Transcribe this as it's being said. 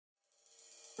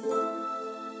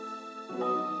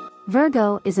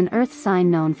Virgo is an earth sign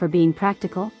known for being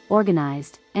practical,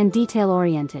 organized, and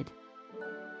detail-oriented.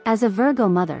 As a Virgo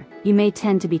mother, you may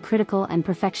tend to be critical and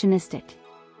perfectionistic.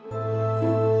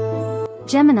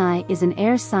 Gemini is an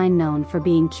air sign known for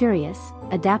being curious,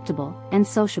 adaptable, and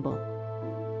sociable.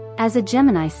 As a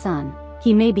Gemini son,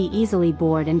 he may be easily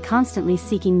bored and constantly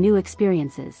seeking new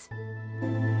experiences.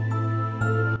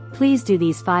 Please do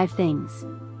these 5 things.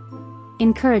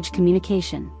 Encourage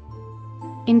communication.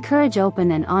 Encourage open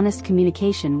and honest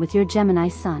communication with your Gemini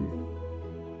son.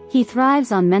 He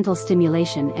thrives on mental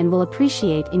stimulation and will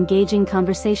appreciate engaging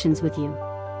conversations with you.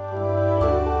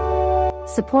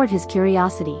 Support his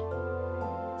curiosity.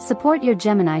 Support your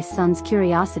Gemini son's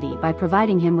curiosity by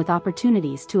providing him with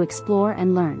opportunities to explore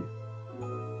and learn.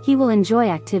 He will enjoy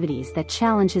activities that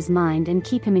challenge his mind and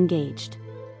keep him engaged.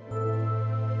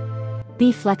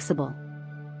 Be flexible.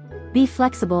 Be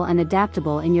flexible and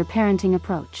adaptable in your parenting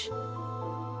approach.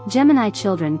 Gemini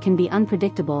children can be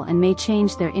unpredictable and may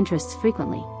change their interests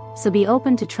frequently, so be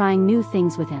open to trying new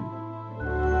things with him.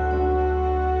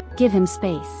 Give him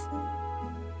space.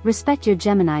 Respect your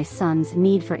Gemini son's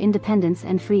need for independence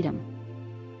and freedom.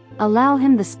 Allow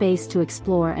him the space to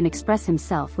explore and express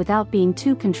himself without being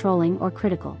too controlling or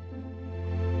critical.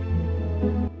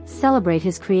 Celebrate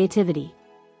his creativity.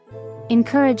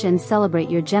 Encourage and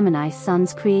celebrate your Gemini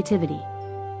son's creativity.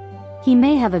 He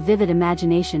may have a vivid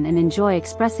imagination and enjoy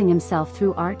expressing himself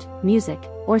through art, music,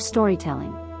 or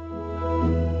storytelling.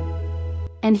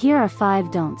 And here are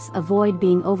 5 don'ts. Avoid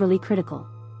being overly critical.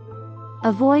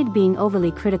 Avoid being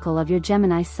overly critical of your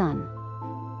Gemini son.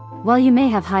 While you may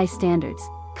have high standards,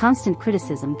 constant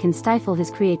criticism can stifle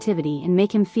his creativity and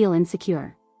make him feel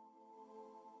insecure.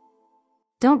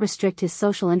 Don't restrict his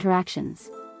social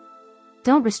interactions.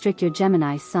 Don't restrict your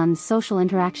Gemini son's social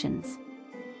interactions.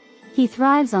 He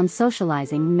thrives on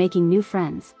socializing and making new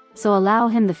friends, so allow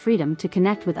him the freedom to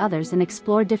connect with others and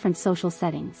explore different social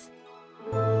settings.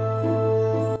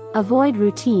 Avoid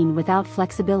routine without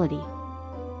flexibility.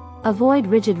 Avoid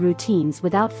rigid routines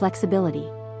without flexibility.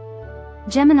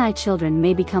 Gemini children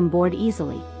may become bored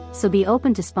easily, so be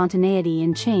open to spontaneity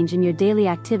and change in your daily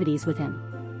activities with him.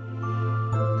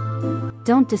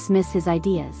 Don't dismiss his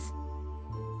ideas.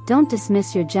 Don't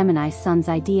dismiss your Gemini son's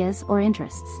ideas or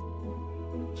interests.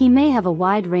 He may have a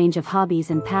wide range of hobbies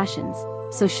and passions,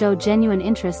 so show genuine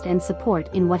interest and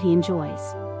support in what he enjoys.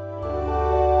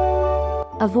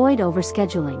 Avoid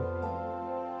overscheduling.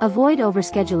 Avoid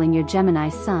overscheduling your Gemini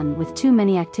son with too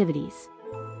many activities.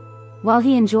 While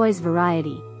he enjoys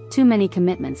variety, too many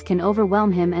commitments can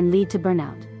overwhelm him and lead to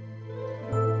burnout.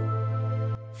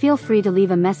 Feel free to leave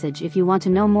a message if you want to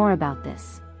know more about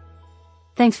this.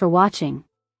 Thanks for watching.